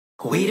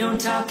We don't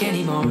talk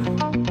anymore.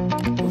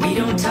 We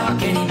don't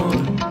talk anymore.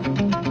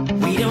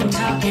 We don't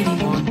talk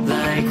anymore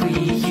like we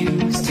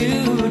used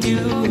to do.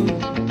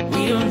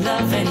 We don't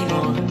love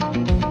anymore.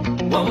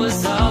 What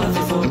was all of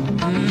it for?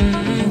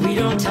 We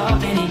don't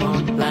talk anymore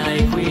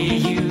like we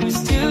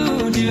used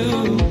to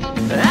do.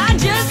 I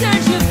just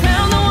heard you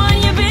found the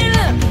one you've been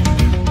looking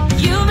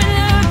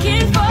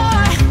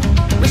for.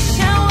 Wish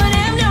I would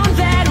have known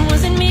that it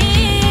wasn't me.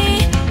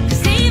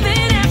 'Cause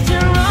even after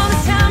all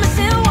this time I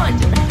still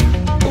wonder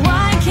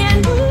why I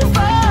can't move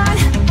on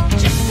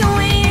just the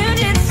way you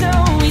did so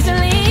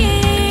easily.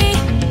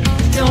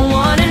 Don't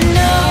wanna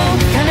know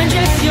kind of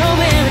dress you're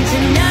wearing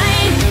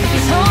tonight, if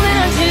he's holding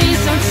on to you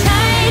so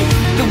tight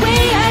the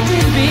way I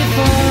did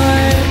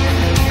before.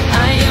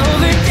 I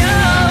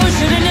overdosed,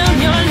 should've known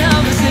your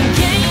love was a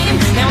game.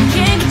 Now I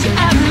can't get you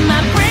out of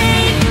my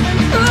brain.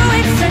 Ooh,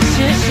 it's such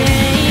a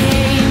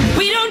shame.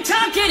 We don't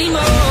talk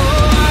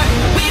anymore.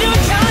 We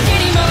don't talk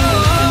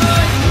anymore.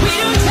 We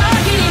don't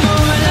talk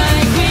anymore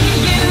like we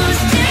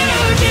used to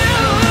do.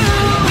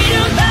 We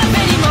don't love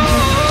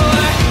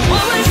anymore.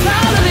 What was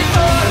all of it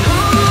for?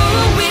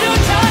 Ooh, we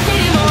don't talk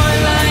anymore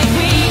like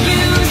we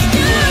used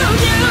to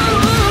do.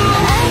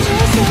 I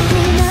just hope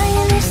you know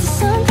you're next to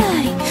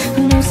somebody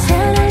who knows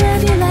how to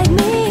love you like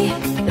me.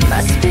 It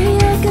must be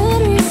a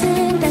good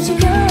reason that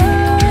you're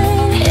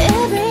gone.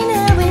 Every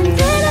now and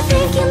then I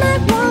think you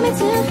might want me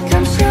to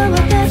come show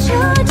up at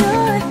your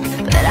door,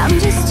 but I'm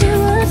just too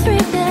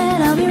afraid that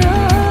I'll be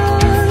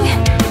wrong.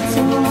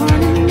 Don't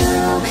wanna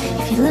know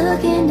if you're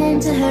looking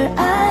into her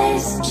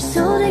eyes, just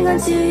holding on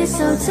to you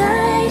so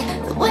tight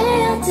the way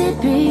I did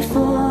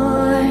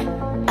before.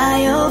 I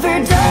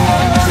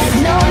overdosed,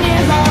 knowing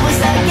your love was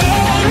a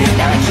game.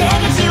 Now I can't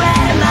get you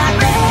out of my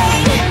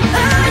brain.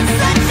 Oh, it's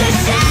such a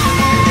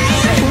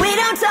shame. We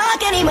don't talk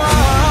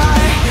anymore.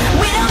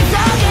 We don't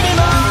talk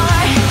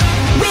anymore.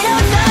 We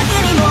don't talk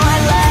anymore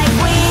like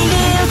we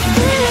used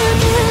to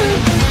do.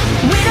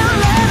 We don't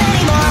love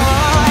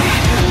anymore.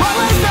 What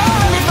was all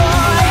of it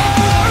for?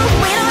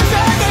 We don't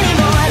talk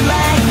anymore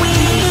like we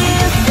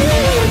used to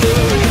do.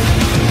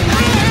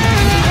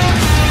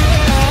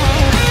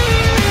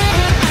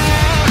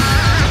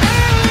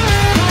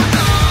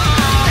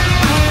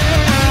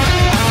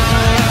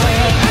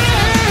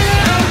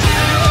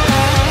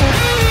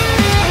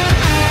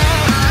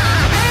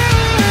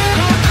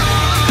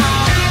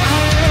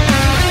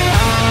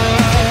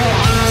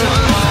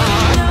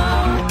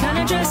 Kind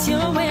of dress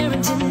you're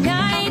wearing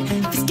tonight,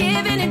 if he's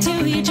giving it to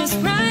you just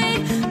right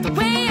the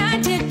way I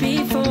did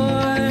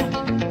before.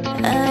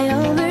 I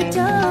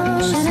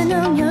overdosed, should've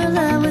known your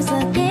love was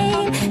a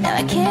game. Now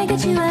I can't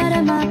get you out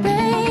of my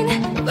brain.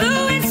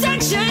 Ooh, it's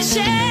such a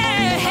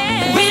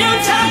shame. We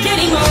don't talk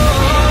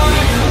anymore.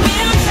 We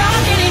don't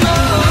talk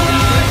anymore.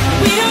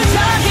 We don't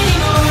talk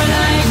anymore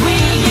like we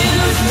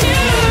used to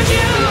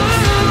do.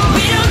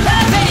 We don't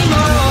love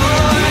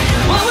anymore.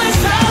 What was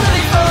all of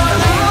it for?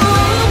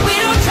 Ooh, we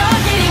don't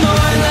talk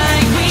anymore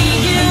like we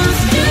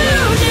used to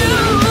do.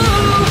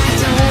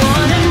 Don't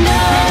wanna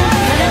know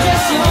kind of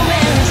dress you're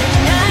wearing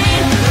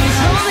tonight, who's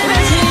holding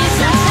on to you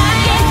so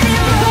tight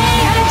the way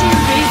I did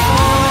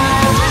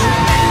before.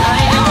 I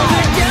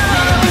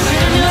overdosed,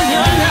 should've known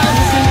your love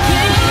was a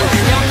game.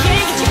 Now I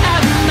can't get you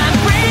out of my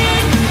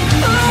brain.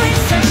 Ooh,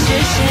 it's such a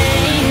shame.